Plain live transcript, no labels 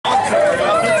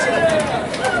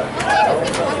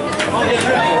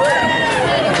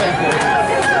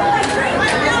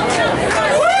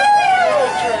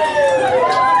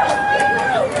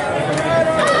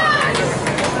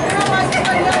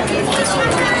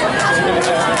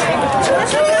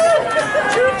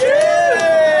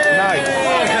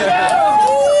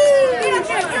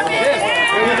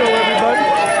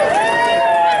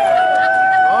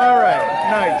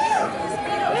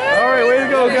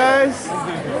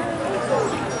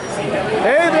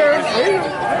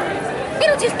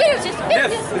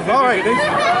Yes. All right.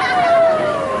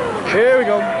 Here we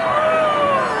go.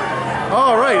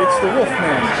 All right, it's the wolf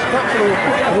man. Stop for the wolf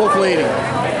man. The wolf lady.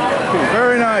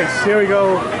 Very nice. Here we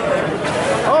go.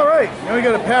 All right. Now we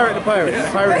got a parrot and a pirate.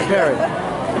 A pirate and a parrot.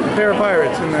 A pair of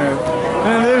pirates in there.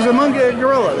 And there's a monkey and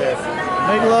gorilla there.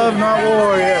 Make love, not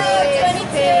war.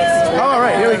 Yes. All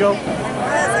right. Here we go.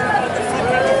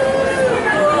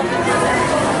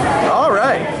 All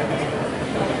right.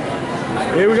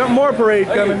 Here we got more parade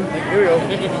coming. Here we go.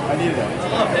 I needed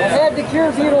that. Add the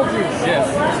cure beetle juice. Yes.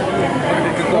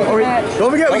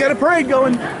 Don't forget, we got a parade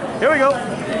going. Here we go.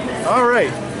 All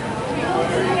right.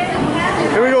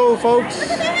 Here we go, folks.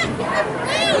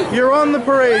 You're on the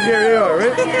parade. Here you are,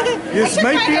 right? This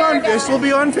might be on. This will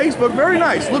be on Facebook. Very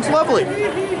nice. Looks lovely.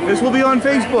 This will be on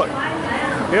Facebook.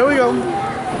 Here we go.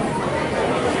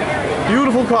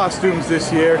 Beautiful costumes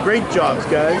this year. Great jobs,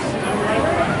 guys.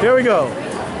 Here we go.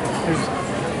 There's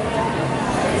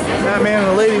that man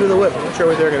and the lady with a whip. I'm not sure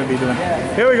what they're going to be doing.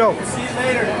 Here we go. See you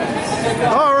later.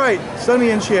 All right,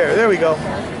 Sonny and Cher. There we go.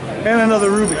 And another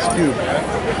Rubik's Cube.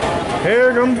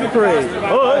 Here comes the parade.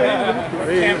 Oh,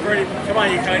 Come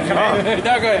on, you can come on.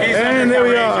 and there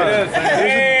we are.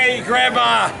 Hey,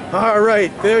 Grandma. All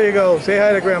right, there you go. Say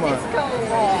hi to Grandma.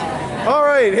 All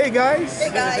right, hey guys.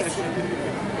 Hey guys.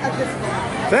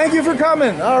 Thank you for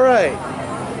coming. All right.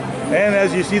 And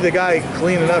as you see the guy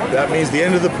cleaning up, that means the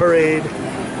end of the parade.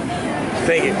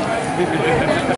 Thank you.